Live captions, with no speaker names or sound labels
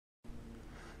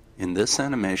In this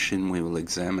animation, we will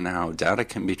examine how data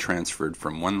can be transferred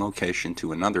from one location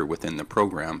to another within the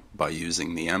program by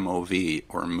using the MOV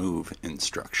or MOV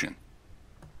instruction.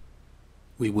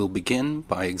 We will begin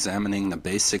by examining the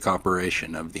basic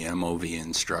operation of the MOV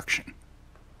instruction.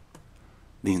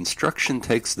 The instruction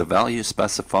takes the value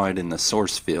specified in the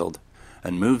source field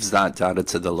and moves that data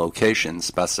to the location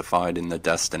specified in the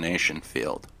destination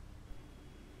field.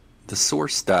 The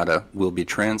source data will be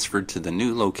transferred to the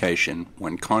new location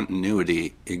when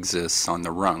continuity exists on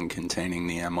the rung containing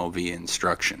the MOV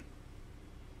instruction.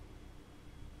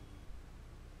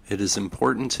 It is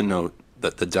important to note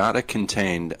that the data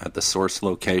contained at the source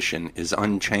location is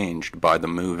unchanged by the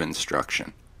MOV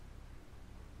instruction.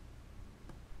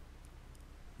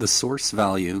 The source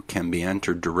value can be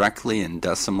entered directly in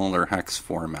decimal or hex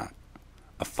format.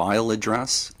 A file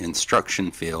address,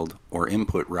 instruction field, or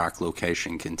input rack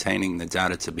location containing the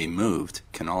data to be moved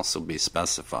can also be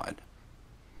specified.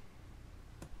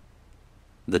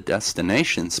 The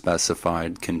destination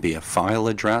specified can be a file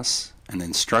address, an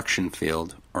instruction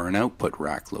field, or an output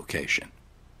rack location.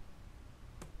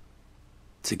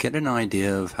 To get an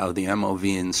idea of how the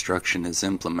MOV instruction is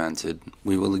implemented,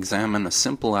 we will examine a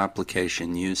simple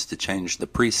application used to change the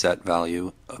preset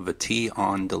value of a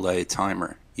T-on delay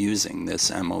timer using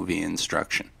this MOV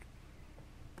instruction.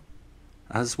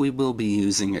 As we will be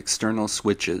using external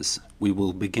switches, we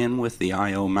will begin with the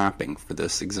I/O mapping for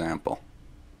this example.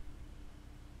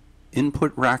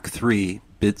 Input rack 3,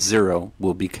 bit 0,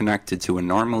 will be connected to a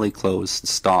normally closed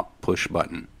stop push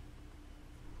button.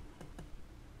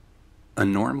 A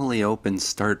normally open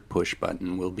start push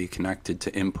button will be connected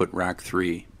to input rack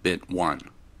 3, bit 1.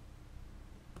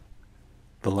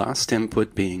 The last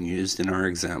input being used in our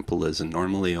example is a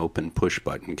normally open push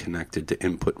button connected to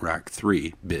input rack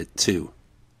 3, bit 2.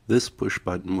 This push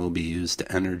button will be used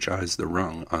to energize the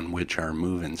rung on which our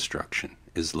MOV instruction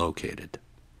is located.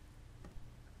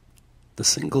 The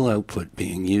single output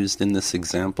being used in this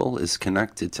example is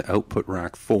connected to output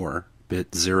rack 4,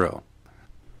 bit 0.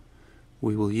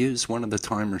 We will use one of the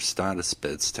timer status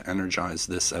bits to energize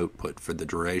this output for the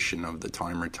duration of the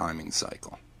timer timing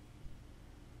cycle.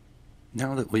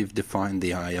 Now that we've defined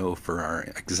the I/O for our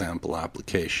example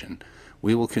application,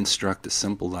 we will construct a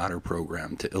simple ladder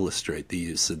program to illustrate the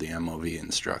use of the MOV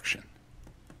instruction.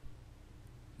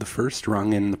 The first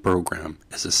rung in the program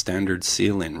is a standard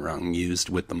seal-in rung used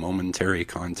with the momentary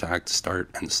contact start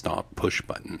and stop push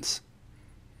buttons.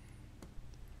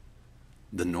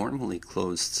 The normally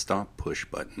closed stop push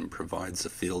button provides a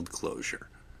field closure,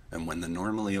 and when the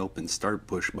normally open start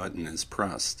push button is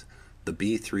pressed, the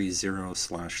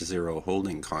B30/0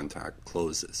 holding contact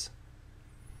closes.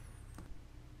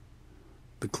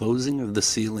 The closing of the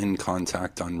seal-in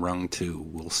contact on rung 2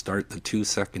 will start the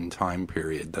 2-second time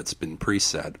period that's been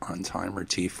preset on timer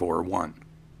T41.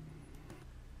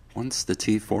 Once the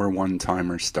T41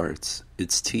 timer starts,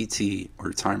 its TT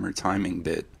or timer timing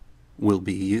bit will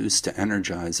be used to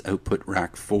energize output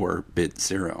rack 4, bit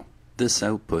 0. This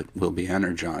output will be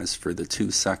energized for the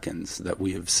 2 seconds that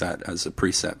we have set as a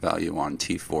preset value on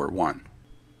T41.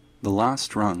 The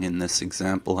last rung in this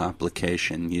example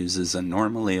application uses a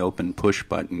normally open push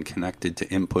button connected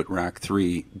to input rack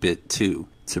 3, bit 2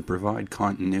 to provide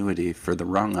continuity for the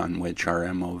rung on which our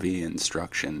MOV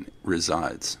instruction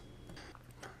resides.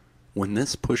 When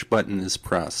this push button is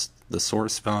pressed, the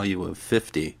source value of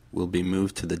 50 will be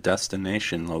moved to the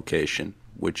destination location,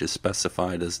 which is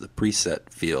specified as the preset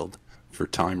field for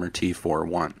timer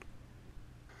T41.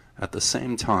 At the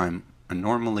same time, a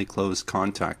normally closed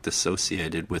contact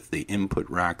associated with the input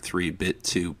rack 3 bit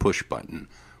 2 push button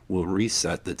will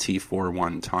reset the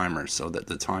T41 timer so that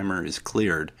the timer is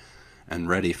cleared and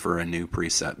ready for a new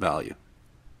preset value.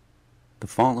 The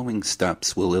following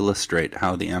steps will illustrate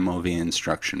how the MOV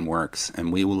instruction works,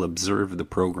 and we will observe the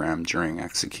program during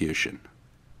execution.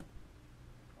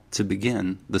 To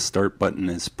begin, the start button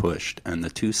is pushed and the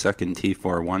 2-second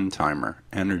T41 timer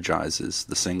energizes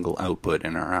the single output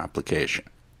in our application.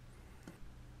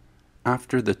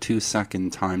 After the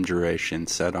 2-second time duration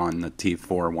set on the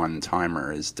T41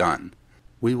 timer is done,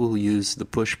 we will use the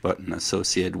push button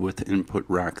associated with input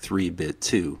rack 3 bit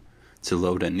 2 to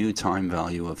load a new time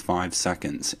value of 5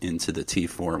 seconds into the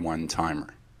T41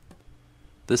 timer.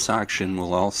 This action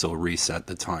will also reset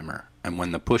the timer, and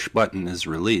when the push button is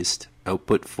released,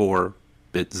 output 4,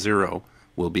 bit 0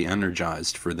 will be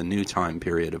energized for the new time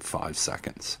period of 5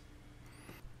 seconds.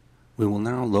 We will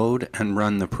now load and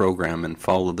run the program and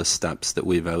follow the steps that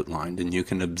we've outlined, and you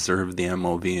can observe the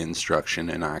MOV instruction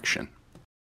in action.